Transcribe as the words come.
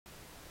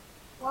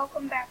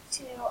Welcome back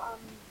to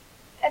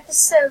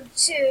episode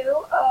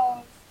 2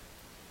 of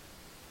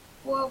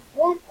World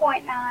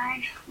 1.9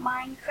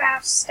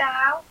 Minecraft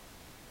style.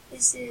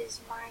 This is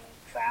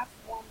Minecraft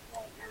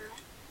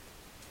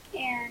 1.9,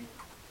 and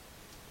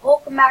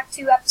welcome back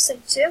to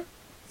episode 2.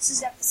 This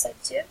is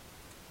episode 2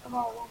 of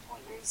our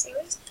 1.9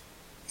 series.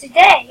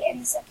 Today, in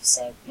this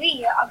episode,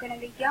 we are going to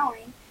be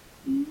going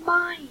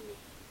mining.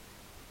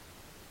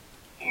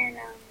 And,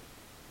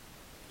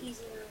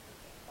 easy enough,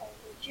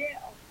 legit,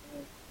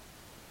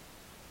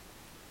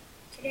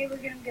 today we're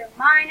going to go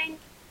mining.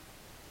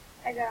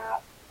 I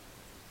got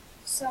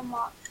some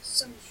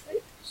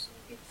food, some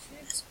good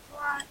food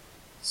supply,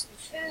 some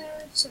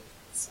food, some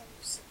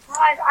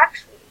supplies.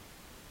 Actually,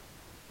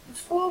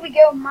 before we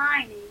go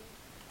mining,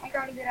 I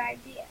got a good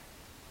idea.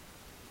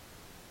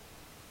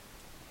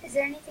 Is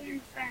there anything in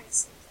the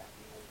furnaces that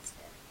we need to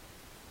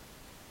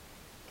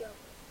go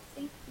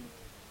with?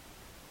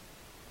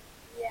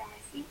 I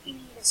think we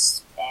need a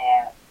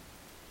spare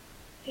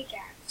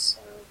pickaxe, so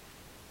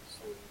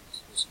some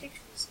sticks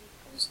and some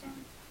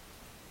cobblestone.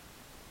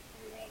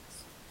 And make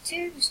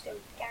 2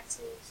 stone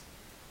pickaxes.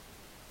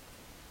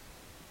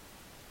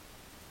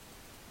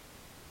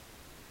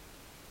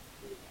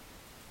 Yeah.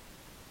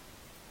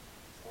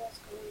 So let's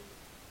go and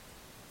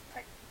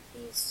put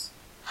these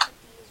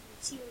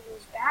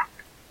materials back.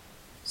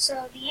 So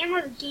the aim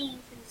of the game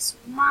for this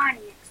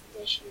mining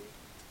expedition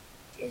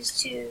is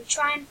to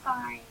try and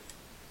find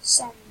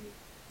some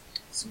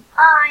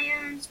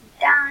iron, some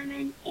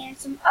diamond, and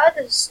some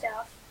other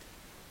stuff,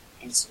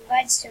 and some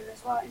redstone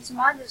as well, and some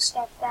other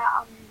stuff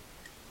that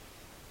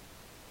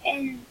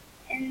in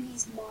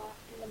the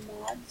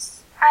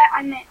mods.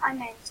 I meant.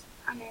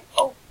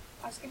 Oh,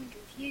 I was getting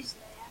confused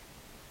there.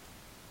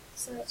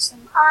 So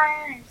some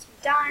iron and some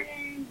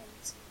diamond and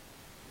some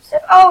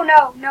stuff. Oh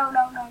no.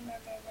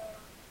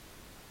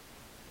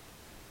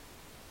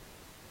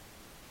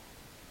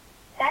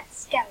 That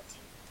skeleton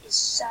is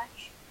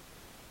such.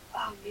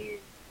 Oh man.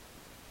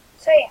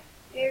 So yeah,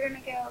 we're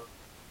gonna go.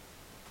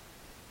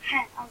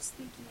 I was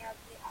thinking of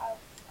the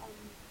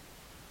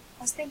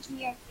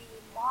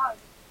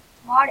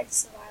modded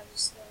survival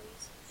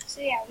series.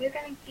 So yeah, we're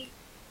gonna be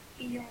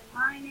doing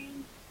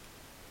mining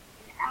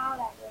and all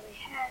that really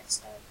head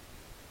stuff.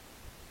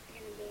 We're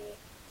gonna be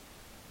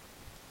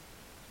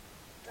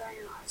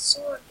throwing our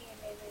sword,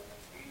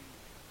 everything.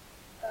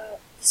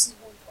 This is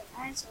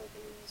 1.9, so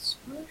we're gonna use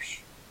smoosh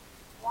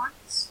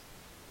once.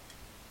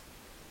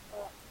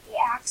 But the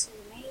axe is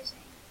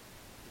amazing,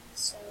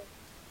 so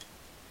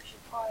we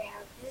should probably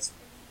have this for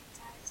the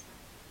entire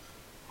time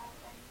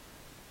already.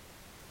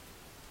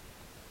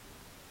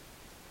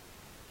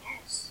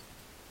 Yes.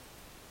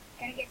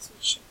 Gotta get some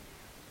shit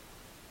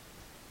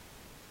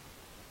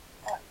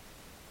now.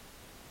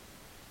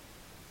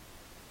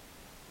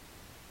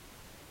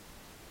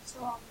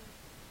 So,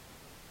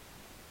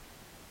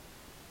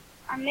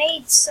 I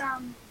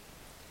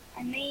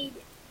made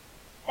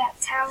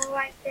that tower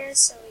like this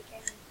so we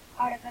can,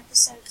 out of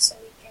episodes, so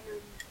we can,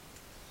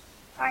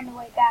 find a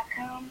way back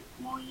home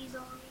more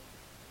easily.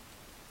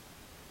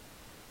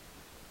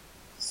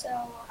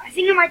 So, I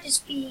think it might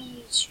just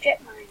be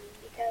strip mining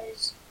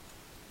because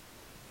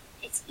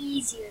it's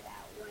easier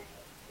that way,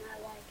 and I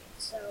like it.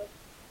 So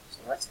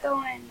let's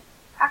go in.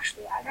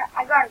 Actually, I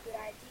got a good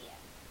idea.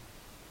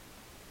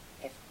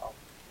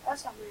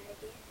 That's not my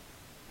idea.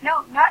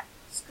 No, not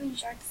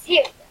screenshots.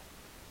 Here we go.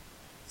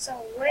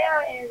 So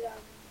where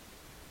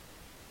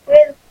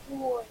the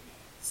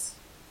coordinates?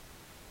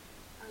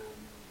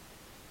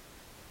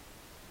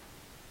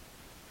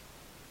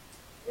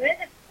 Where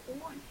the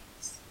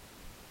coordinates?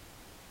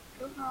 I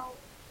don't know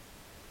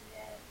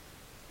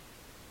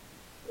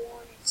the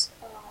coordinates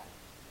are.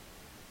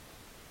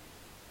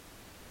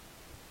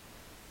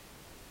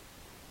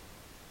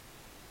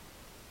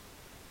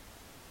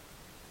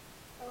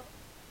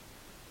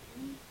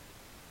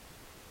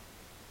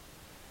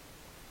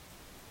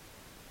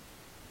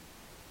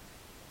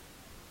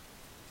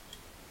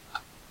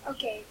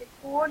 Okay, the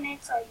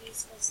coordinates are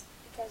useless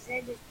because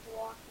they're just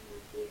blocking my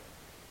view.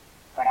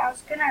 But I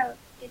was gonna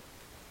get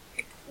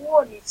the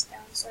coordinates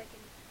down so I can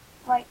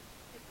write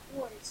the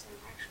coordinates down.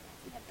 Actually, I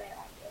think a better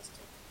idea is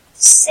to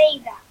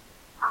save that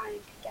iron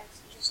pickaxe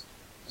and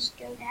just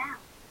go down.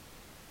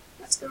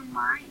 Let's go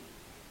mining.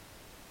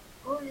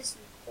 Oh, there's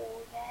some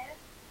coal there.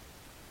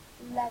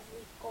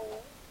 Lovely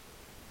coal.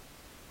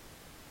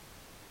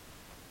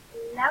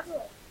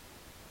 Lovely.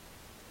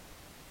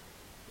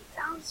 We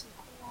found some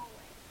coal already.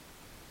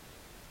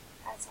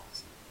 That's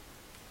awesome.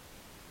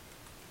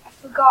 I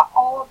forgot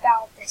all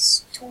about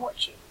this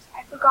torches.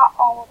 I thought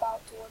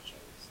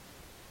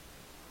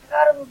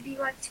it would be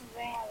like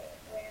Terraria,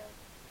 where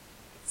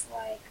it's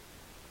like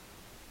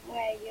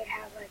where you'd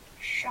have like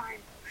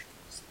shine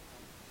potions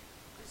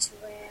or something.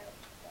 Or Terraria.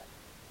 But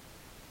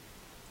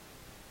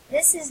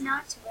this is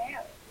not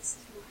Terraria. This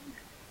is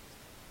Minecraft.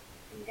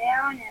 And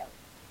there are no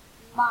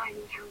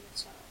mining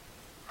helmets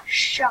or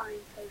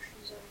shine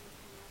potions or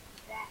anything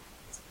like that.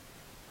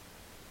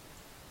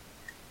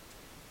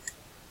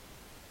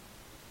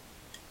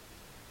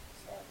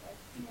 So I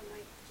think it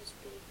might just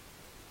be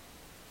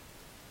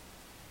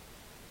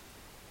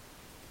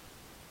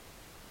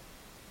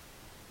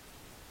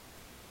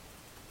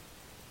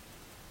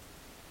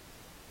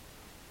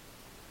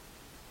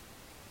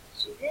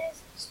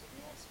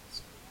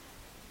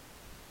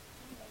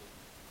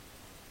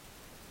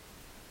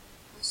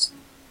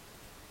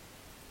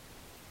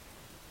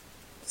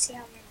Let's see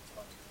how many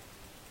torches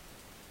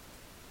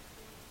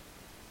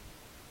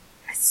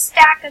I made. A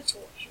stack of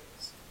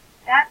torches.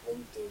 That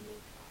will do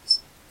me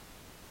awesome.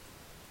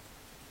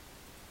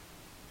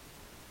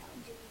 That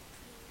will do me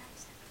pretty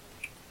nice,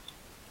 actually.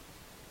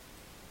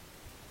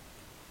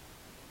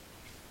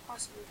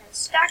 Awesome, we got a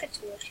stack of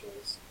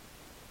torches.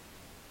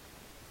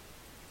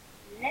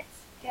 Let's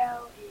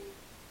go and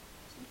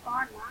keep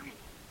on mining.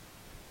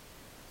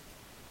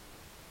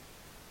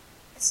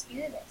 Let's do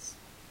this.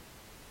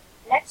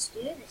 Let's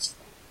do this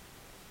thing.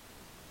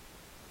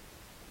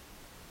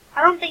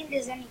 I don't think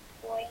there's any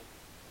point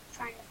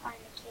trying to find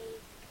a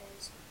cave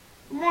because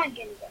I'm only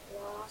gonna get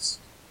lost.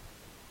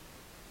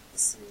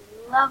 There's some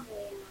lovely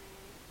iron.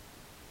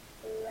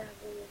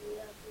 Lovely,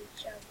 lovely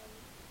jubbly.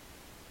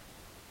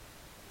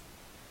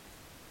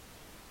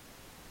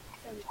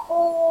 Some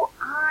coal,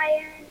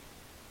 iron,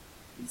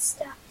 and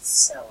stuff. It's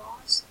so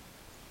awesome.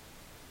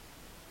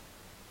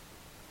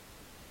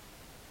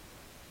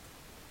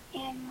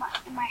 And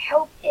my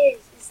hope is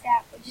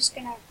that we're just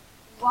gonna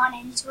run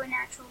into a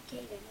natural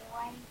cave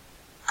anyway.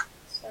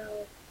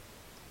 So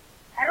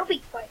that'll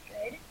be quite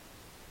good.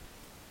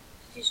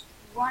 Just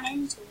run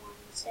into one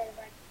instead of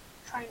like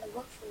trying to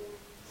look for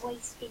one,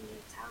 wasting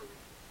your time.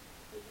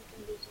 And you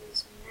can be doing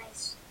some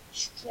nice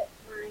strip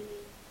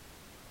mining.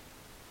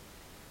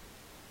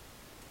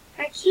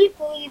 I can't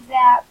believe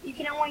that you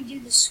can only do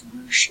the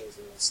swooshes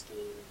in this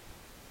game.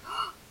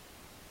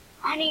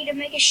 I need to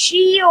make a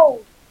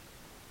shield!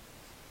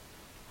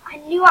 I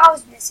knew I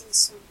was missing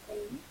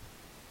something.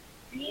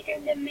 I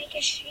needed to make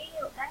a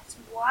shield.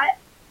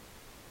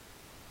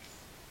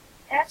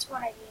 That's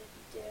what I need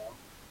to do.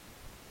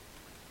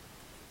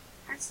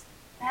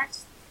 That's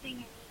the thing I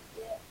need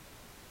to do.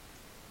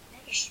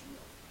 Make a shield.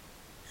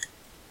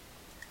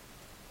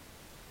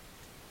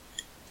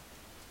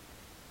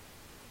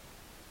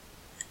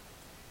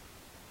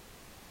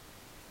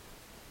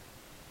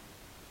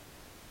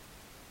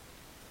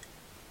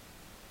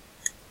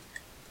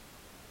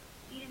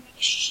 I need to make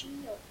a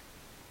shield.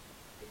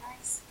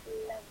 Nice,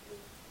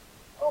 lovely.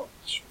 Oh,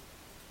 shoot.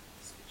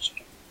 Some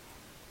chicken in there.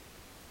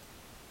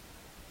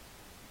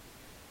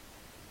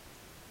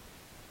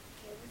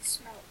 Okay, let's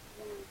smell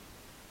one.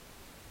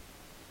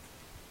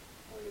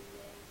 One in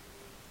there.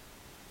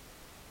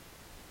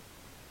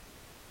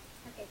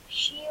 Okay,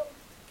 shield.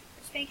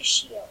 Let's make a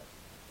shield.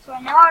 So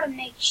I know how to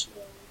make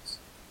shields.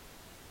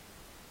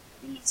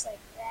 I think it's like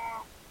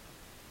that.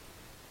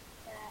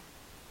 That.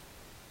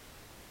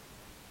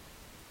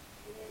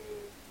 And then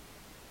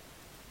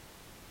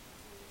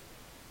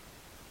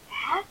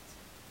that?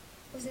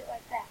 Was it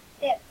like that?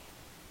 There.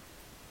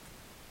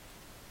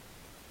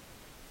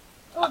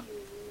 Told you we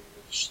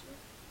needed a shield.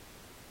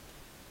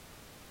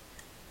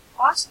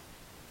 Awesome.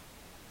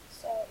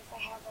 So if I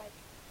have like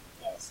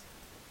this.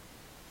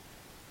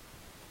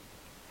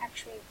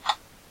 Actually,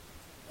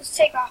 let's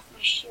take off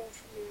my shield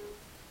for now.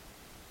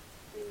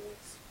 And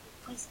let's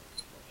replace it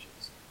with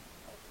torches.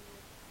 Open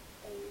it.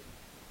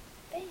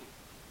 Bam. Bam.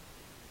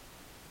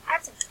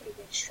 That's a pretty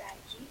good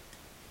strategy.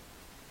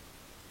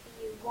 For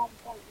you 1.9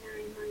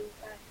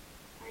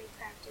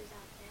 Minecrafters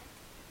out there.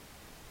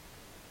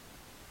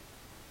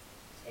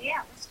 So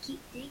yeah, let's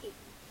keep digging.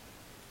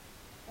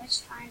 Let's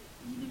find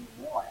even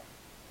more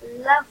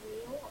lovely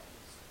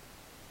ores.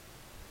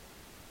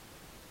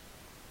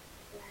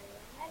 La la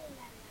la la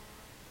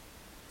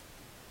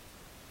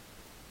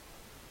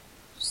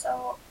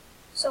la.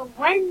 So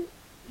when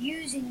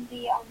using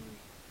the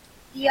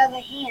other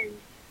hand,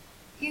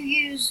 you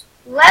use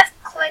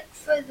left click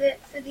for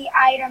the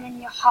item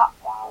in your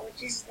hotbar,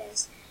 which is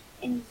this,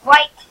 and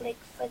right click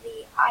for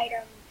the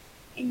item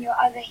in your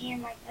other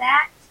hand like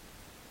that.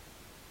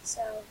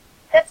 So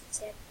that's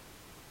a tip.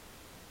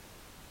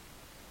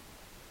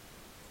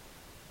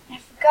 I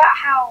forgot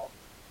how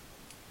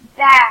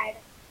bad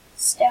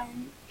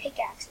stone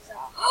pickaxes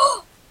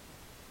are.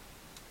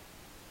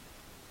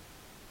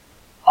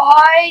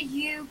 Are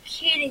you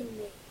kidding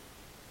me?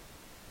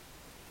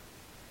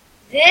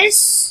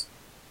 This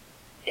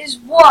is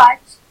what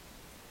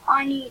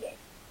I needed.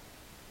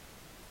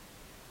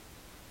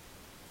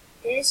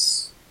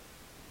 This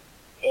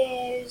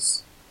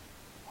is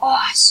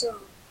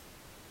awesome.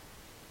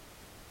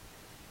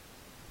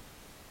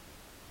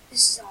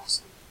 This is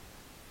awesome.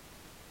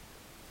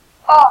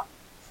 Oh,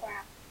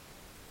 crap.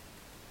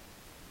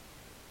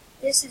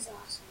 This is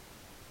awesome.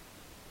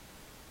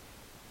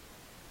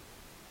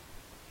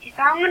 If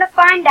I'm gonna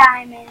find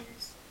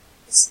diamonds,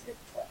 this is the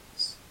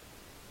place.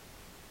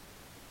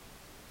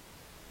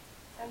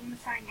 If I'm gonna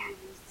find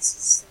diamonds, this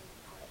is the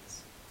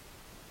place.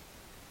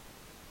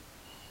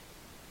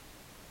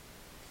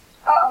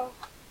 Uh-oh.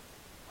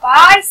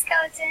 Bye,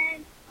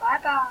 skeleton.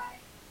 Bye-bye.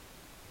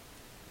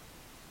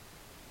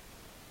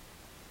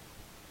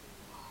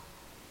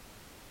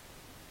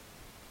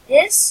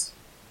 This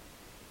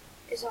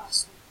is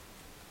awesome.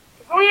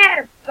 If only I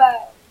had a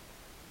bow.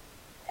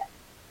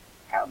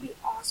 That would be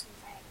awesome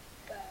if I had a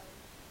bow.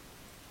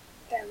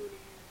 Bow and arrow.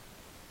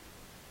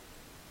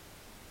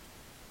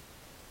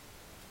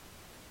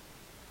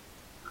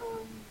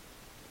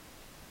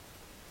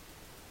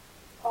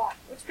 Oh,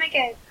 let's make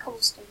a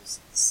cobblestone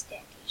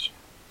staircase.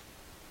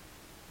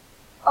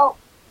 Oh,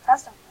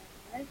 that's not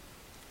right.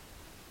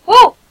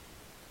 Whoa!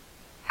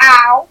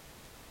 Ow!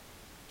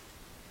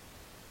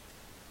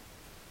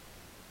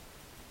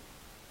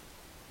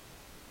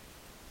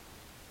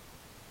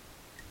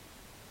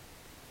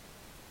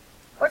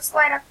 Let's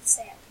light up the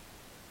sail.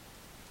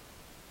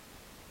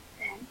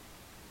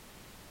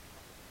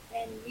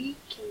 Then we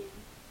can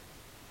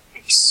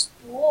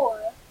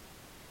explore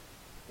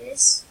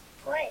this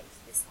place,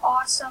 this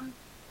awesome,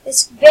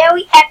 this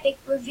very epic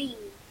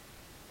ravine.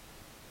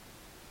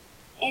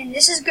 And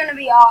this is gonna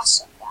be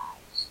awesome,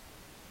 guys.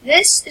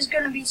 This is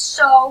gonna be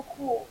so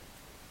cool.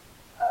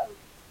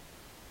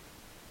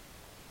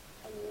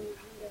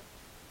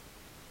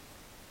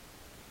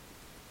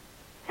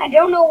 I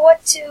don't know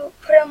what to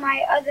put on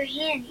my other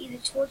hand, either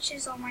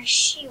torches or my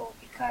shield,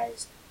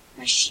 because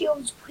my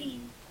shield's pretty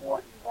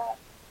important, but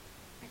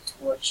my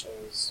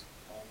torches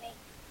will make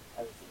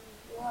everything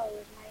glow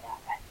and light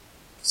up.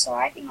 So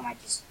I think I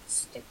might just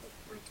stick with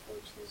my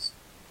torches.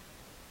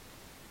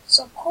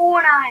 So coal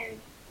and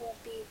iron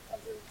won't be a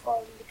real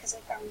problem because I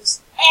found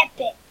this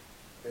epic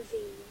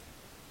ravine.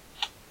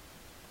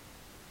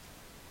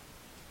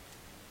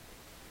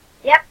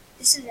 Yep,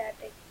 this is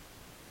epic.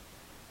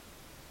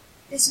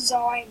 This is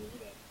all I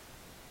needed.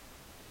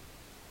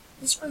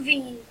 This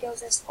ravine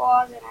goes as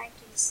far as I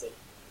can see.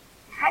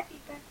 Hi,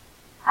 people.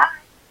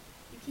 Hi.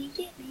 You can't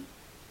get me.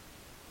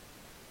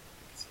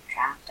 Because you're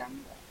trapped on the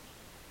way.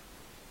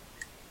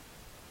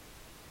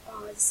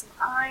 Oh, there's some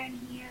iron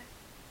here.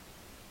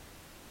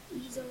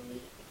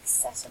 Easily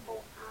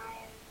accessible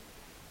iron.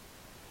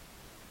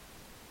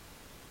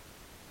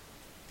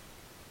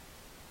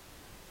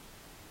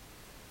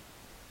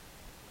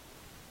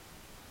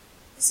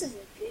 This is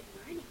a good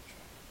mining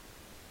trip.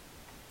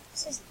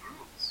 This is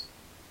nice.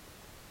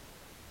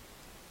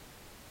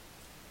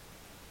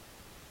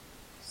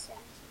 17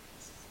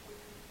 pieces of iron.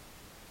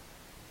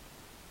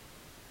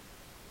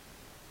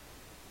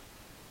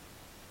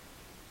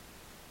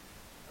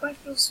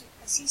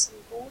 I see some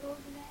gold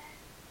over there.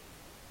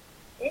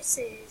 This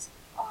is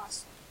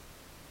awesome.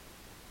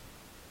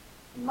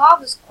 The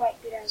mob is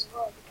quite good as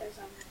well because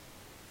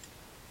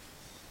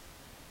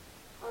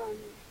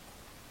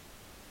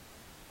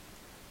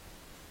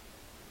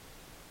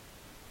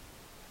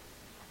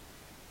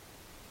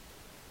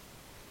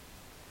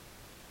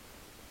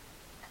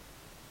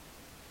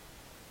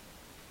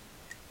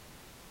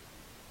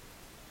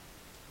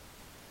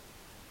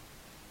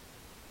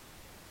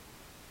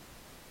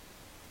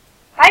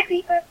Bye,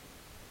 creeper.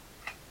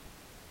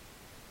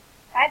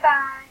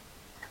 Bye-bye.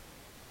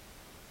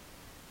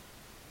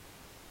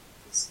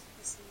 There's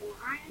some more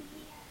iron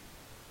here,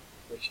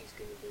 which is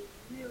going to be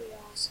really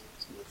awesome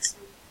to make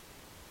some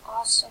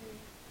awesome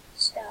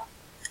stuff.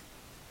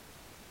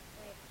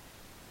 Like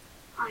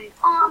iron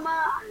armor,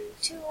 iron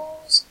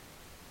tools.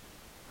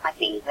 I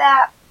think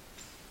that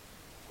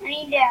I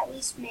need to at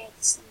least make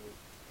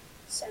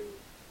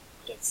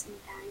get some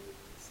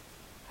diamonds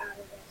out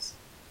of this.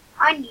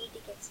 I need to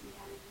get some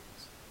diamonds.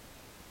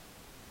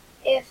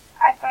 If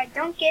I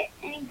don't get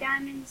any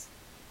diamonds,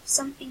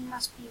 something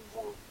must be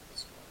wrong with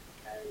this world,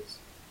 because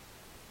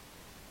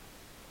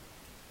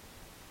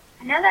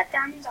I know that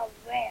diamonds are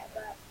rare,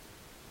 but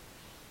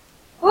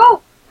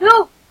whoa,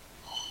 no!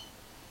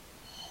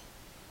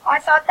 I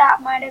thought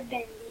that might have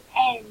been the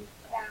end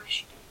of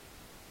Ashton.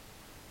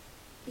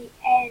 The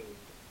end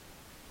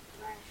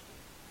of Ashton.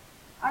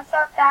 I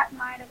thought that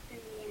might have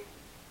been the end.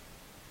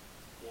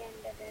 The end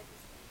of everything.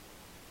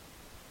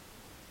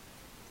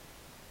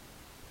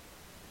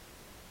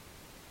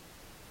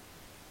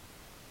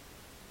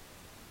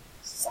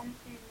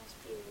 Something must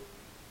be wrong.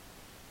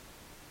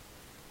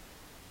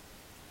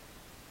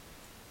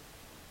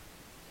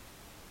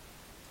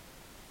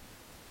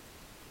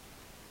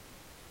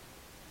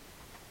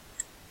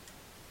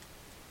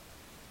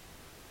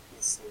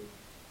 There's some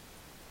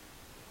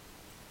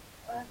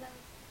other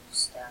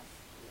stuff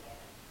here.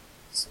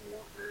 Some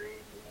more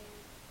iron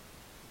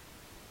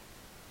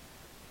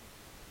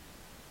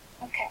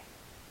here. Okay.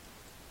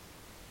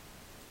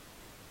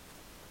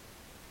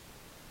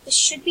 This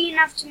should be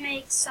enough to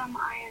make some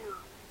iron armor.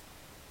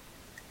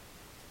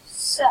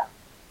 So, I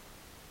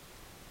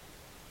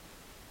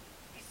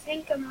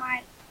think I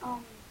might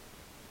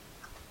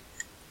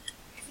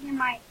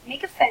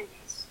make a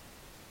furnace.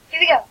 Here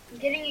we go. I'm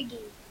getting a game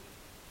plan.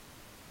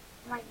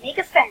 I might make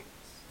a furnace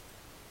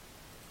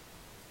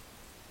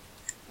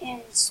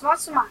and smelt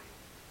some iron.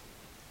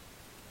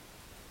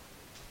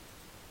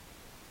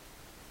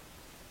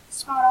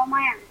 Smelt all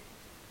my iron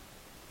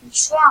and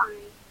try.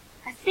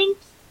 I think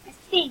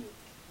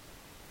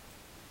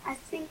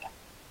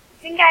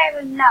I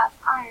have enough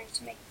iron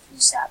to make a full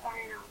set of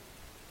iron armor.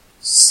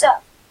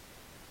 So,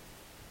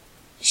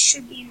 there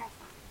should be enough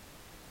iron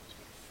to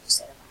make a full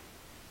set of iron.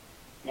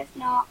 And if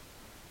not,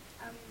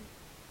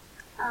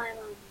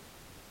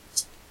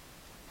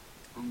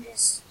 I'm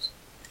just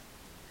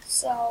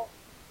so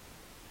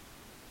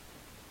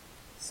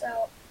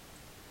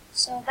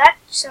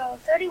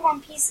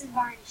 31 pieces of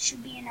iron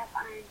should be enough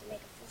iron to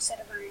make a full set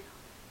of iron armor.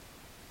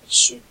 It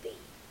should be.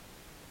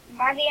 And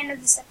by the end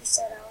of this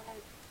episode, I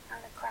want to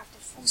craft a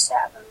full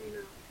set of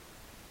iron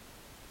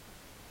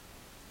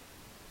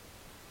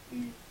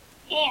armor.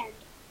 And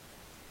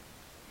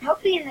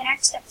hopefully in the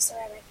next episode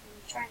I can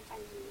try and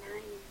find some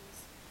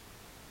diamonds,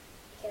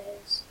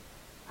 because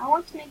I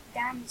want to make a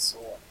diamond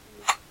sword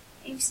and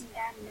maybe some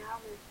diamond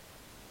armor.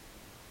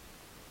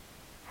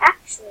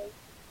 Actually,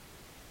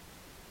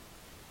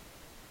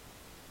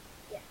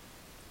 yeah,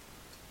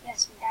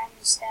 some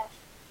diamond stuff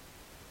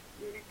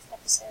in the next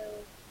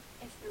episode,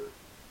 if not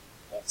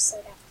the episode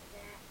after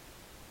that.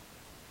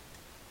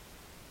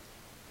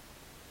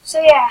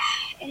 So yeah,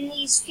 in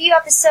these few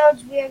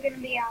episodes we're gonna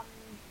be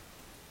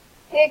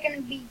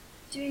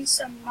doing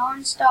some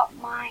non-stop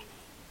mining.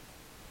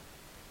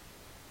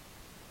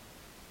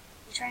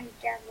 I'm trying to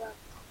gather up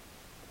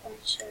a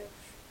bunch of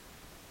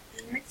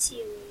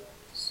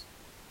materials.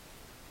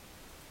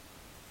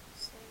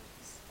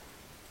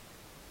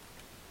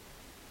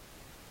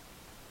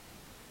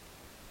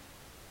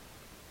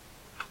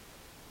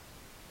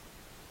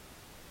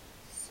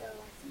 So I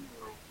think I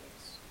might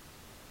just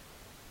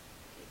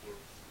go down here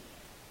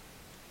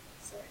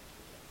so I can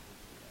get from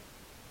here.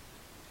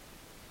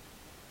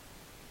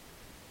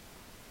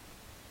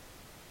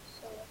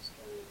 So let's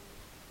go and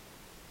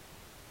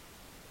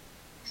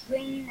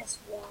drain this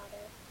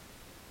water.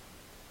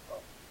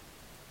 Oh.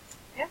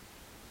 Yeah.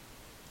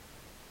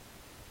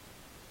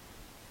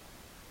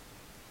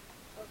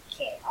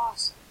 Okay,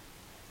 awesome.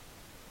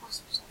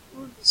 Awesome. So I'll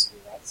move this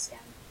redstone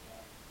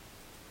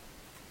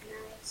here.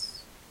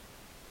 Nice.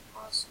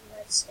 Awesome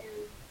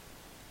redstone.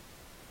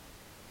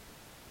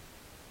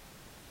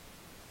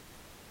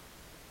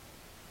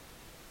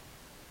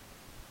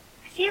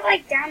 I feel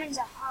like diamonds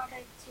are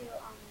harder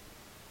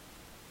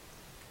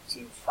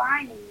to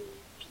find in the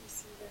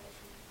PC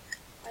version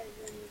other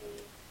than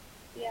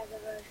the other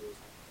versions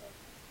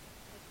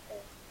like the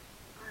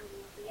I don't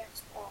know, the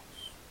Xbox,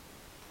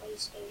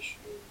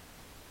 PlayStation,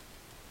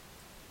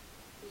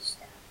 and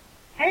stuff.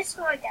 I just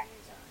feel like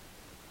diamonds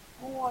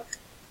are more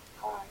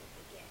harder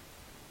to get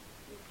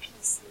in the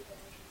PC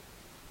version.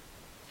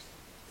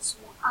 There's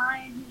more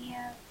iron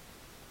here,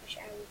 which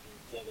I will be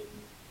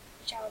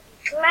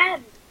glad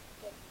to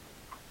get.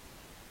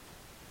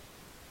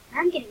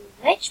 I'm getting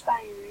rich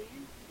by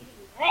iron. I'm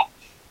getting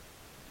rich.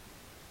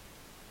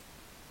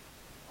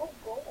 Oh,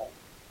 gold.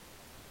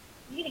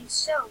 I'm getting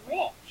so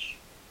rich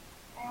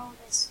by all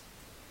this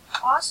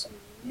awesome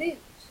loot.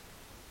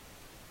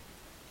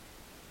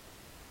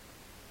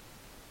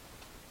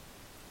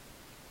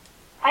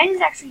 Iron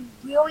is actually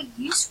really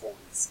useful in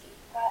this game,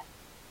 but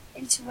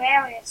in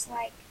Terraria it's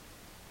like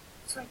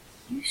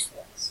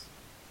useless.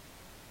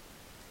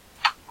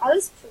 At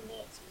least for me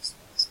it's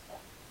useless,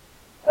 but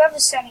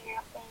whoever's setting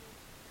out in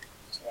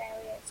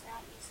Terraria it's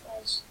not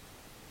useless.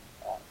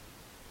 But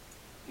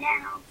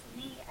now for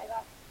me I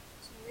got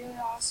some really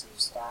awesome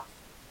stuff.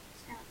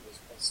 It's not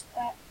useless,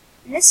 but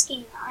in this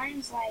game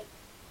iron's like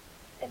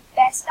the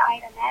best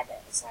item ever.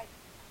 It's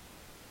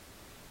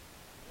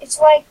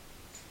like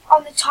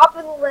on the top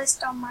of the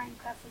list on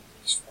Minecraft for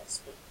uses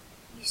basically.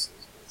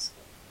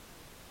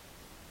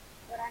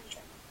 What I'm trying to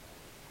tell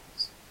you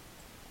guys.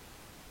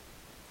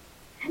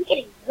 I'm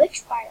getting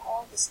rich by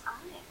all this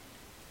iron.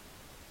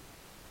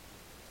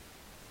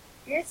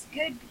 And it's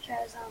good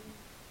because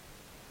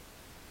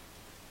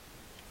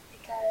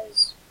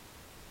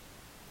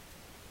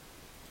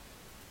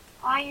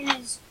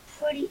iron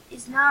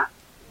is not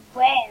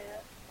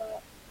rare,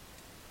 but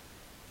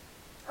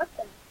what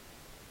the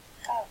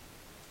hell?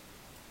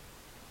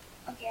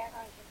 Okay, I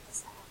gotta get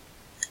this out.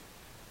 If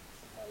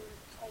I want to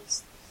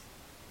place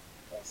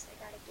this, I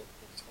gotta get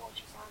the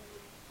torches out of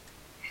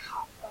my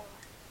hot bar.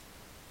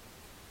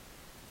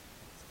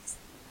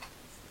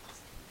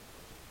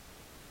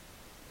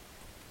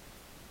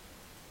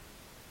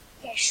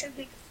 Okay, I should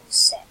make a full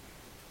set now.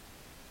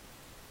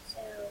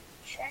 So,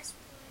 chest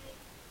plate.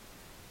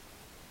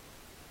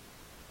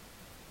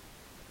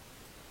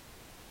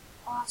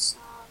 Awesome.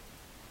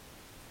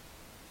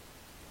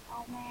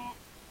 Helmet.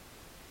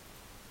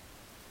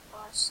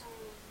 Awesome.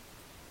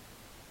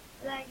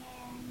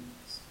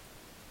 Leggings.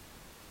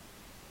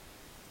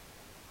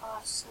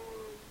 Awesome.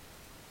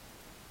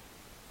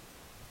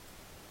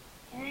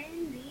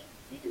 And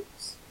the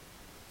boots.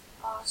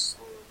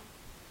 Awesome.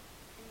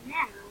 And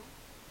now,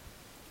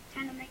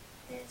 kind of make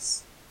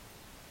this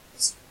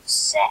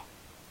set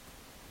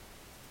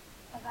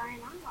of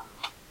iron armor.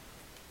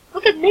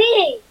 Look at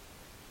me!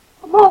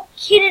 I'm all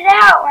kitted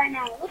out right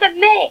now. Look at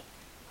me!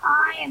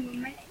 I am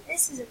amazing.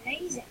 This is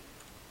amazing.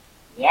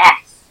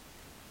 Yes!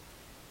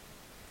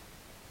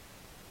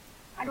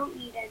 I don't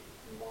need any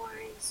more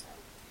iron, so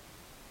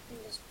I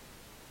can just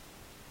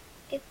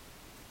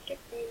get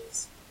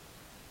these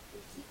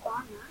and keep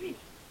on mining.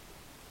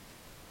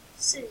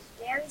 This is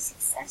very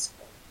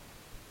successful.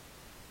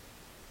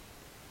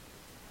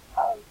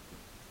 Oh,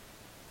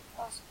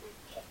 lost my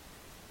pick.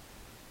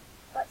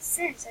 But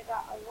since I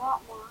got a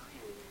lot more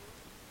iron now,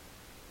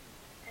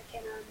 I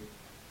can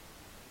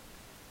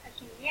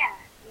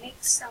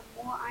make some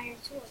more iron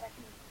tools. I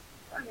can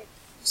probably make a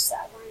full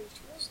set of iron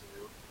tools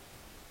now.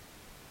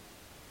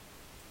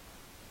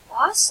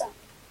 awesome.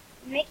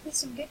 I'm making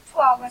some good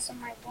progress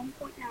on my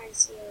 1.9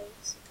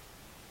 series,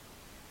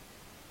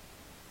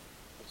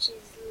 which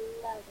is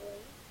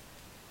lovely.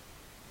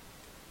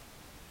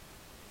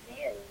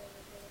 Very lovely,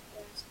 if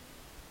you ask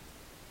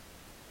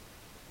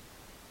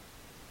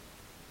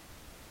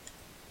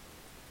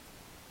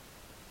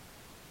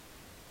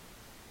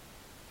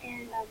me.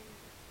 And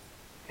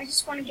I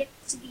just want to get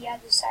to the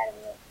other side of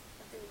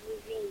the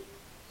ravine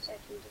so I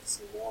can get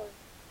some more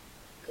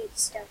good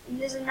stuff.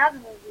 And there's another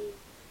ravine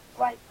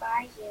right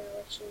by here,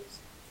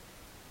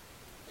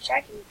 which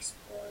I can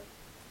explore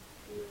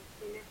in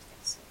the next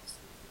episode or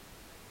something.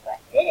 But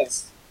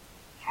this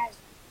has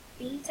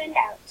been turned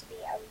out to be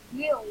a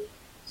really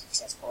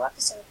successful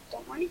episode. I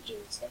don't want to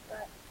jinx it,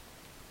 but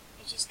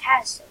it just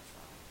has so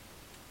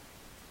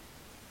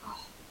far.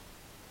 Oh,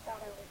 I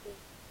thought I would be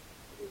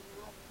even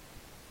louder.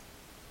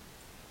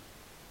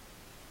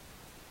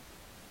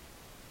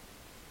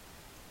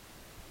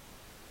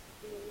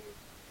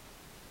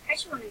 I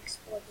actually want to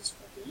explore this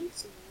ravine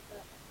some more,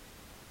 but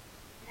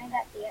I know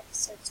that the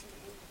episode's going to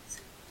end at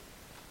some point.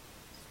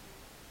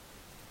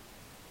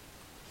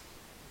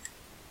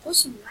 Oh,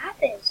 some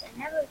lapis! I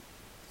never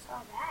saw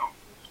that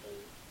in the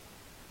cave.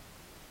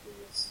 In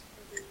this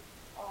really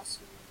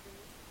awesome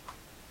ravine.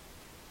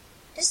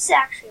 This is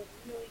actually a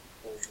really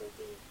cool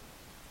ravine.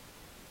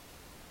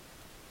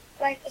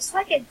 Like, it's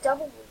like a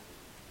double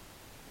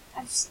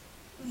ravine.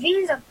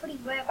 Ravines are pretty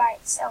rare by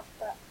itself,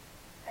 but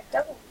a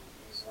double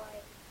ravine is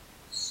like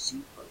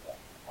super rare,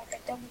 like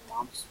a double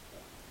mob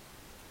spawn.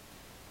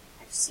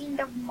 I've seen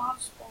double mob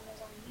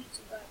spawners on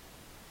YouTube, but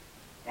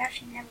I've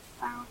actually never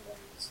found one,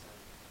 so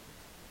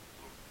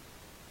yeah,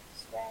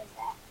 as rare as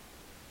that.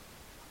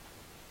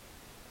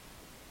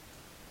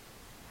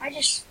 I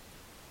just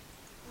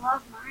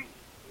love mining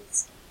in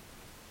this game.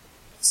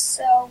 It's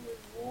so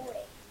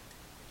rewarding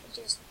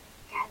to just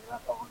gather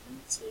up all the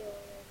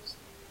materials, and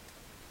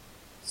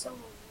it's so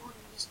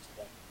rewarding just to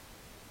get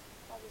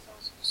all this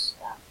awesome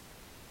stuff.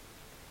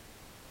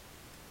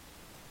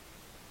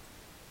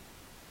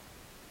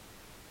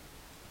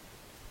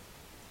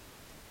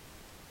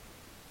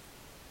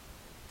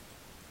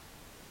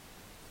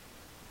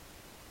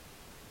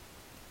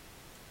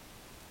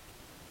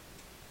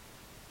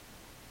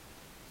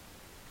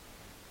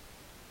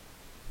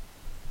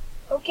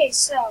 Okay,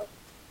 so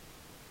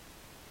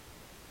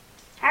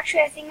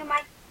actually I think I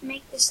might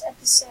make this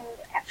episode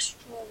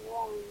extra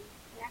long,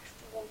 an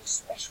extra long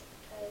special,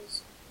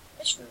 because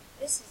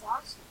this is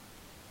awesome.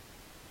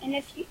 And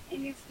if you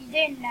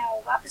didn't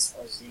know, lapis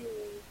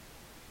lazuli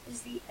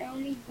is the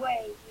only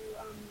way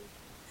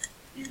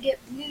you get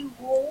blue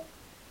wool.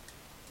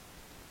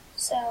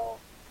 So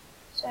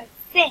I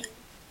think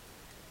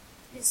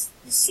this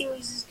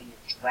series is gonna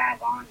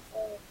drag on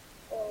for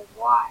a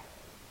while.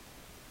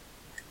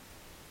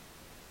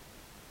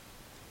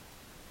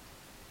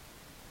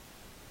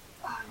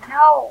 Oh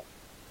no!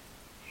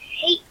 I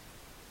hate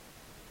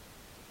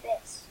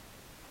this.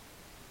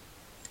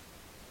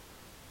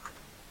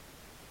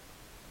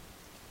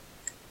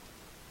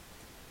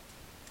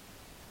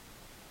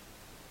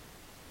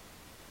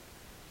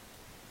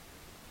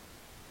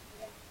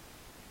 Yeah.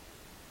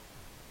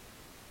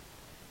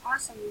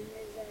 Awesome, and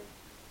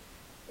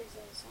there's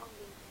a zombie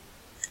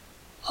there.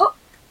 Huh!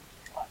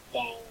 Oh,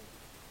 dang.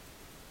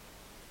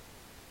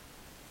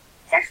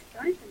 It's actually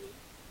going for me.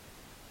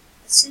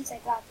 But since I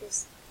got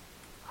this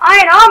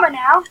iron armor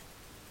now,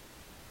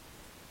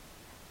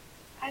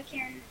 I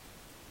can...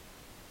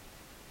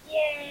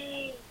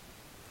 Yay!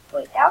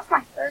 Wait, that was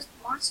my first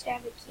monster I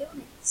ever killed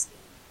in this game.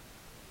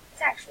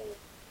 It's actually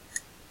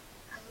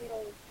a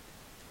little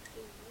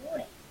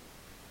rewarding.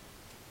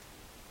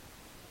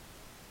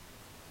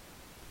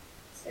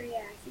 So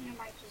yeah, I think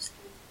I might just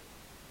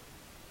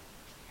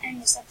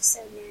end this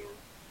episode now.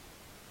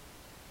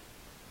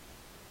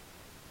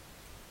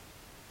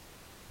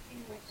 I think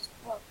I might just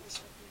blow this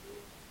with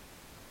me.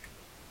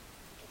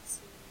 Get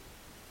some of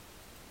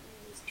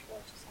these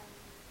torches out of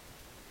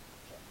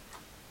here.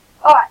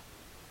 Alright.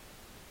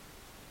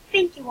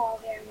 Thank you all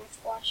very much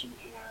for watching,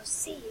 and I'll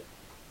see you.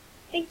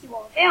 Thank you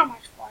all very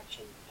much for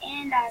watching,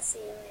 and I'll see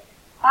you later.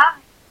 Bye.